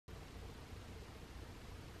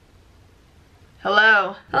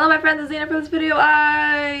Hello my friends, it's Zena. For this video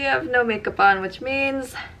I have no makeup on, which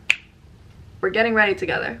means we're getting ready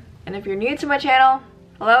together. And if you're new to my channel,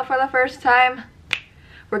 hello for the first time,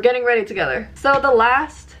 we're getting ready together. So the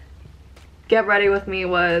last get ready with me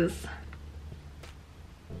was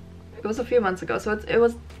a few months ago, so it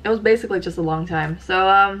was basically just a long time. So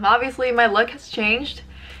obviously my look has changed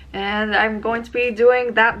and I'm going to be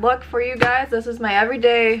doing that look for you guys. This is my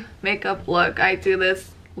everyday makeup look. I do this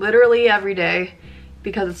literally every day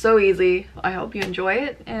because it's so easy. I hope you enjoy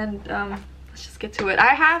it, and let's just get to it.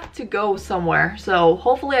 I have to go somewhere, so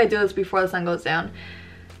hopefully I do this before the sun goes down.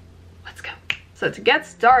 Let's go. So to get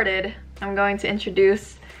started, I'm going to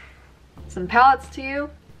introduce some palettes to you.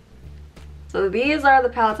 So these are the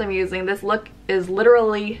palettes I'm using. This look is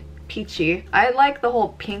literally peachy. I like the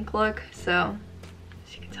whole pink look, so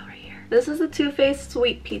as you can tell right here. This is the Too Faced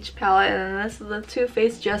Sweet Peach palette, and this is the Too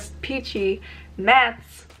Faced Just Peachy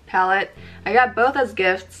Mattes palette. I got both as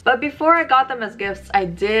gifts, but before I got them as gifts, I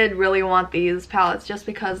did really want these palettes just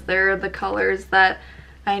because they're the colors that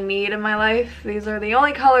I need in my life. These are the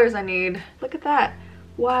only colors I need. Look at that.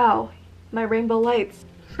 Wow, my rainbow lights.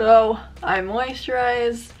 So I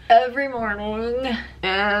moisturize every morning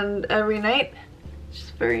and every night. It's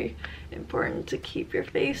just very important to keep your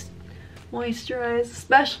face moisturized,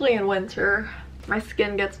 especially in winter. My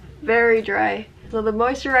skin gets very dry. So the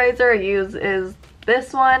moisturizer I use is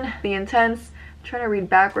this one, the Intense, I'm trying to read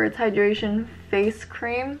backwards, Hydration Face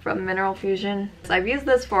Cream from Mineral Fusion. So I've used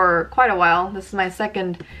this for quite a while. This is my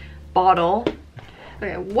second bottle.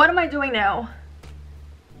 Okay, what am I doing now?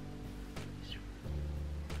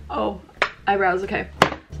 Oh, eyebrows, okay.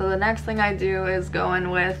 So the next thing I do is go in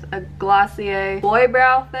with a Glossier boy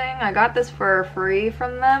brow thing. I got this for free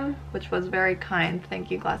from them, which was very kind. Thank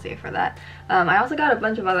you, Glossier, for that. I also got a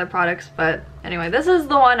bunch of other products, but anyway, this is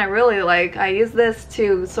the one I really like. I use this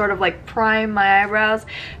to sort of like prime my eyebrows.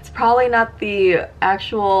 It's probably not the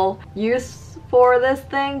actual use for this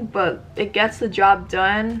thing, but it gets the job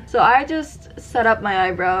done. So I just set up my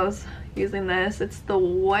eyebrows using this. It's the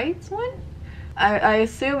white one. I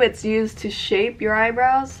assume it's used to shape your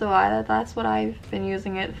eyebrows, so that's what I've been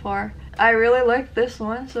using it for. I really like this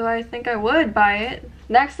one, so I think I would buy it.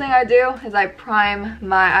 Next thing I do is I prime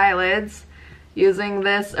my eyelids using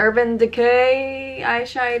this Urban Decay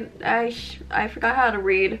I forgot how to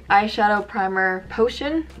read, eyeshadow primer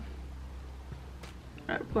potion.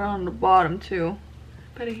 I put it on the bottom too.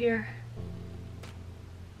 Put it here.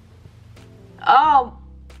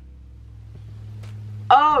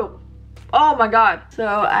 Oh my god. So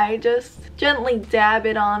I just gently dab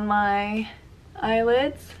it on my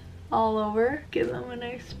eyelids all over. Give them a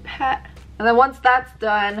nice pat. And then once that's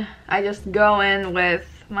done, I just go in with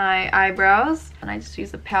my eyebrows. And I just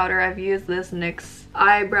use a powder. I've used this NYX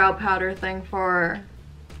eyebrow powder thing for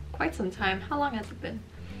quite some time. How long has it been?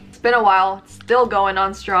 It's been a while. It's still going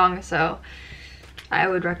on strong, so I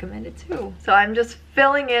would recommend it too. So I'm just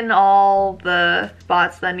filling in all the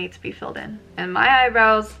spots that need to be filled in. And my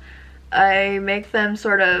eyebrows, I make them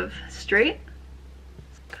sort of straight.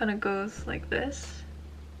 Kind of goes like this.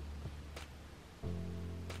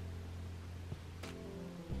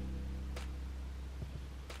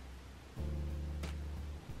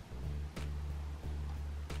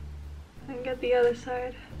 And get the other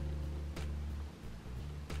side.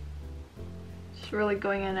 Just really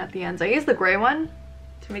going in at the ends. I use the gray one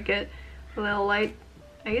to make it a little light.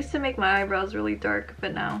 I used to make my eyebrows really dark,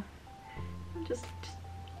 but now I'm just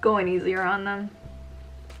going easier on them.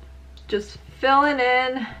 Just filling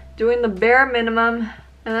in, doing the bare minimum,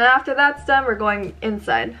 and then after that's done, we're going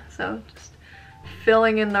inside. So just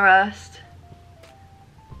filling in the rest.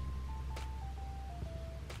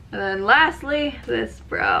 And then lastly, this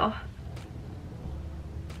brow.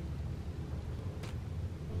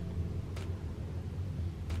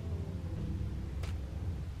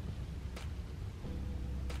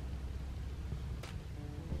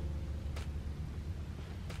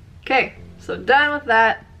 Okay, so done with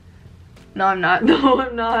that. No, I'm not. No,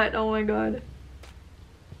 I'm not. Oh my god.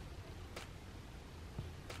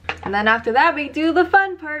 And then after that, we do the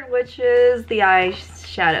fun part, which is the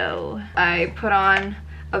eyeshadow. I put on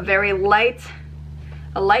a very light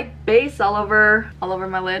base all over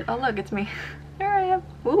my lid. Oh look, it's me. Here I am.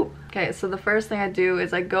 Ooh. Okay, so the first thing I do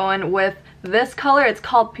is I go in with this color. It's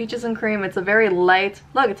called Peaches and Cream. It's a very light,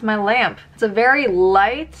 look, it's my lamp. It's a very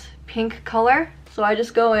light pink color. So I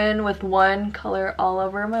just go in with one color all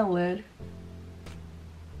over my lid.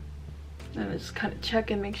 And I just kind of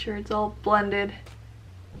check and make sure it's all blended.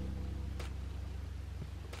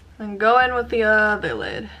 Then go in with the other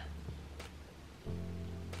lid.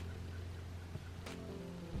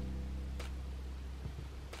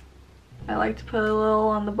 I like to put a little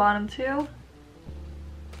on the bottom too.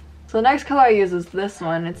 So the next color I use is this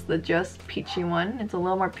one. It's the Just Peachy one. It's a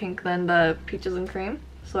little more pink than the Peaches and Cream.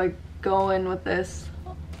 So I go in with this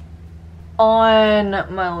on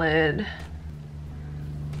my lid.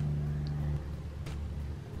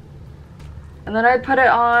 And then I'd put it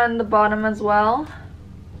on the bottom as well.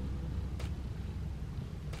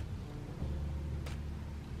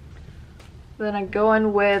 Then I go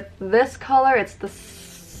in with this color. It's the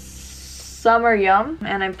Summer Yum,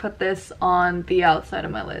 and I put this on the outside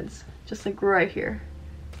of my lids, just like right here.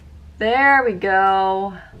 There we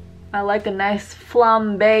go. I like a nice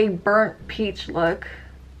flambe burnt peach look.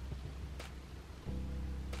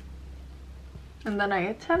 And then I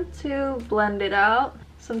attempt to blend it out.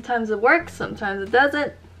 Sometimes it works, sometimes it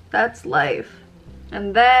doesn't. That's life.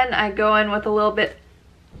 And then I go in with a little bit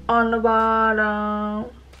on the bottom.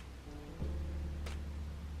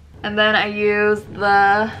 And then I use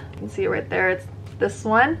the, you can see it right there, it's this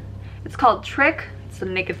one. It's called Trick. It's the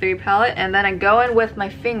Naked 3 palette. And then I go in with my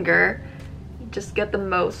finger. Just get the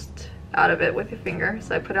most out of it with your finger.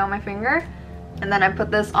 So I put it on my finger. And then I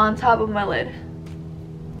put this on top of my lid.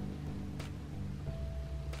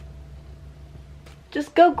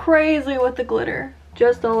 Just go crazy with the glitter.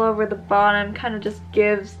 Just all over the bottom. Kind of just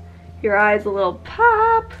gives your eyes a little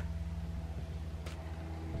pop.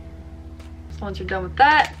 So once you're done with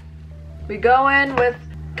that, we go in with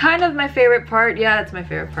kind of my favorite part. Yeah, it's my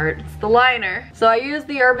favorite part. It's the liner. So I use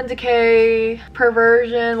the Urban Decay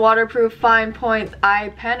Perversion Waterproof Fine Point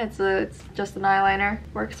Eye Pen. It's just an eyeliner.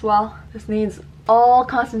 Works well. This needs all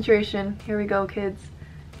concentration. Here we go, kids.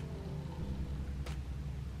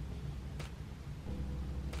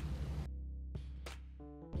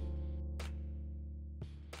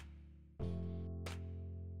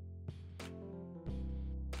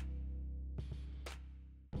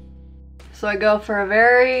 So I go for a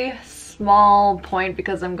very small point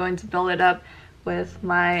because I'm going to build it up with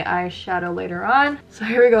my eyeshadow later on. So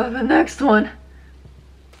here we go, the next one.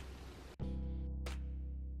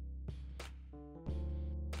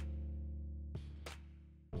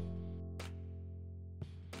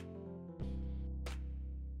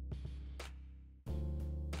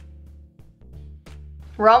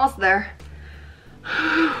 We're almost there.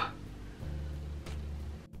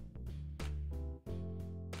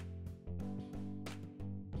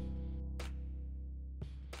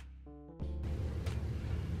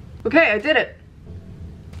 Okay, I did it.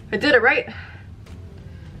 I did it, right?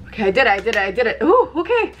 Okay, I did it. Ooh,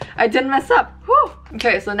 okay. I didn't mess up. Whew.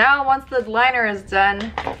 Okay, so now once the liner is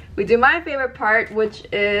done, we do my favorite part, which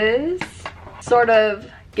is sort of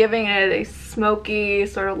giving it a smoky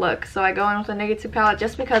sort of look. So I go in with a Naked 2 palette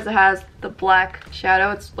just because it has the black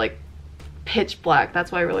shadow. It's like pitch black.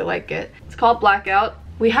 That's why I really like it. It's called Blackout.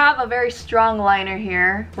 We have a very strong liner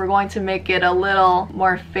here. We're going to make it a little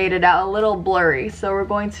more faded out, a little blurry. So we're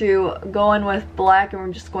going to go in with black and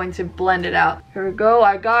we're just going to blend it out. Here we go.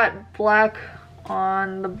 I got black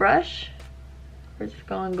on the brush. We're just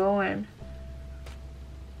gonna go in.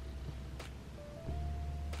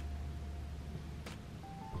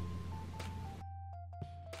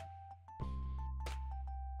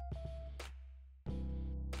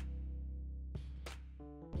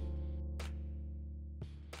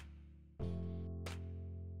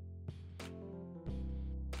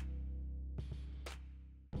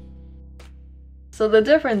 So the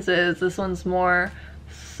difference is this one's more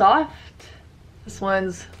soft, this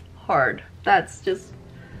one's hard. That's just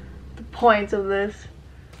the point of this.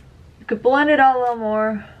 You could blend it out a little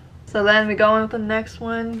more. So then we go in with the next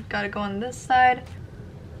one. Gotta go on this side.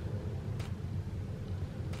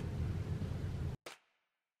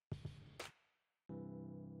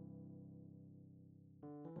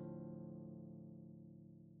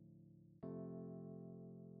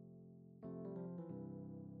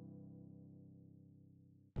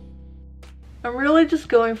 I'm really just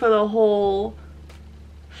going for the whole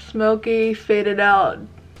smoky, faded out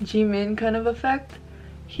Jimin kind of effect.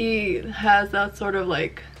 He has that sort of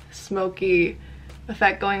like smoky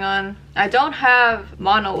effect going on. I don't have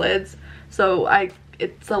mono lids, so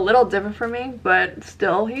it's a little different for me, but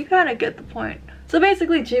still, you kind of get the point. So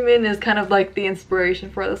basically, Jimin is kind of like the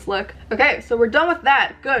inspiration for this look. Okay, so we're done with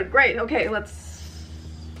that. Good, great. Okay, what's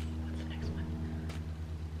the next one?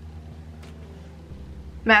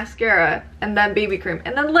 Mascara, and then BB cream,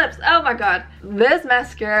 and then lips. Oh my god. This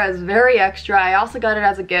mascara is very extra. I also got it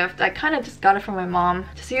as a gift. I kind of just got it from my mom.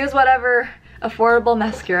 Just use whatever affordable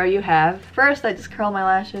mascara you have. First, I just curl my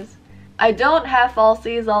lashes. I don't have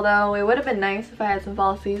falsies, although it would have been nice if I had some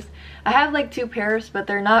falsies. I have like 2 pairs, but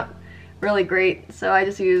they're not really great, so I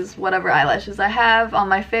just use whatever eyelashes I have on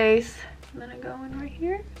my face. And then I go in right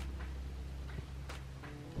here.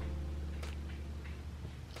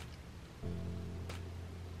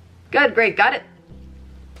 Good, great, got it.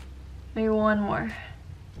 Maybe one more.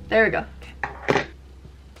 There we go. Okay.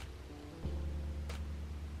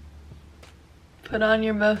 Put on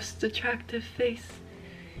your most attractive face.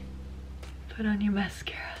 Put on your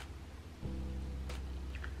mascara.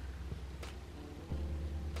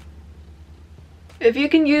 If you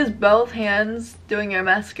can use both hands doing your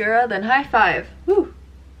mascara, then high five. Woo!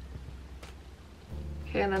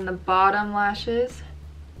 Okay, and then the bottom lashes.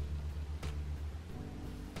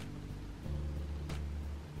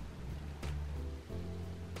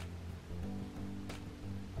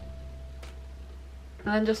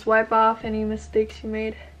 And then just wipe off any mistakes you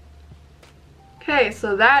made. Okay,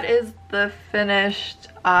 so that is the finished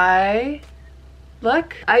eye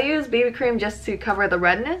look. I use BB cream just to cover the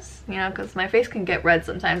redness, you know, because my face can get red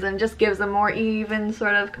sometimes, and it just gives a more even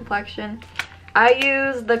sort of complexion. I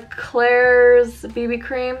use the Klairs BB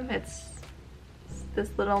cream. It's this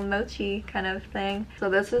little mochi kind of thing. So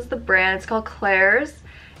this is the brand. It's called Klairs,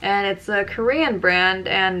 and it's a Korean brand,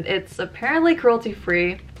 and it's apparently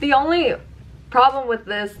cruelty-free. The only problem with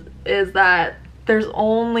this is that there's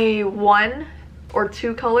only one or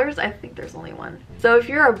two colors. I think there's only one. So if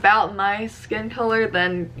you're about my skin color,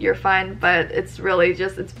 then you're fine, but it's really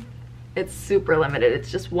just, it's super limited. It's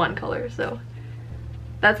just one color, so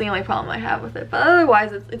that's the only problem I have with it. But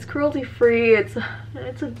otherwise, it's cruelty free. It's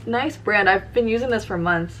a nice brand. I've been using this for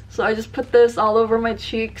months. So I just put this all over my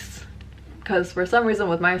cheeks because for some reason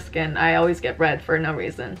with my skin, I always get red for no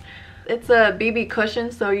reason. It's a BB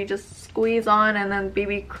cushion, so you just squeeze on and then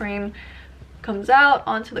BB cream comes out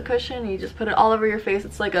onto the cushion. You just put it all over your face.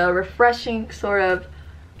 It's like a refreshing sort of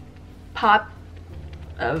pop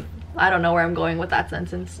of, I don't know where I'm going with that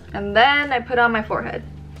sentence. And then I put on my forehead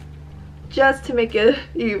just to make it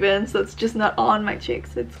even, so it's just not on my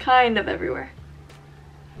cheeks. It's kind of everywhere.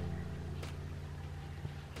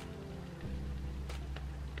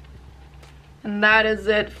 And that is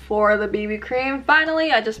it for the BB cream.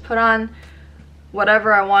 Finally, I just put on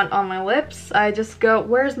whatever I want on my lips. I just go,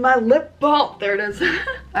 where's my lip balm? There it is.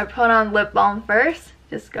 I put on lip balm first.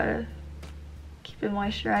 Just gotta keep it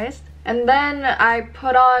moisturized. And then I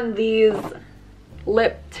put on these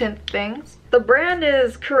lip tint things. The brand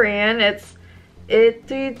is Korean. It's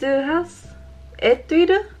etude.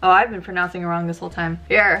 Etude? Oh, I've been pronouncing it wrong this whole time.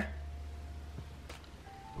 Here.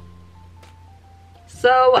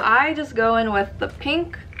 So I just go in with the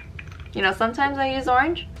pink. You know, sometimes I use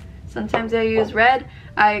orange. Sometimes I use red.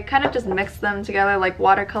 I kind of just mix them together like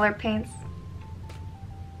watercolor paints.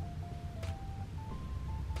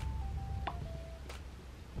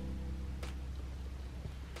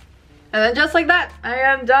 And then just like that, I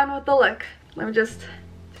am done with the look. Let me just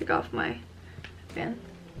take off my fan.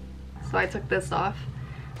 So I took this off.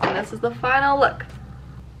 And this is the final look.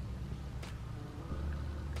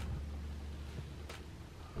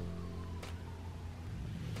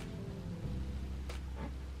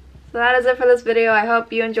 So that is it for this video. I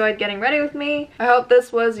hope you enjoyed getting ready with me. I hope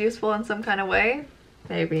this was useful in some kind of way.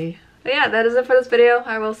 Maybe. But yeah, that is it for this video.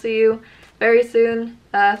 I will see you very soon.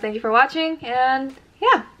 Thank you for watching, and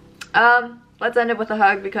yeah. Let's end it with a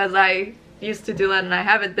hug because I used to do that and I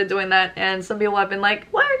haven't been doing that, and some people have been like,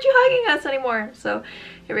 why aren't you hugging us anymore? So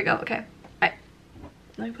here we go. Okay. Let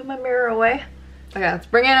me put my mirror away. Okay, let's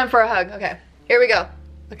bring it in for a hug. Okay, here we go.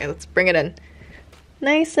 Okay, let's bring it in.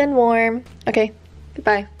 Nice and warm. Okay,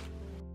 goodbye.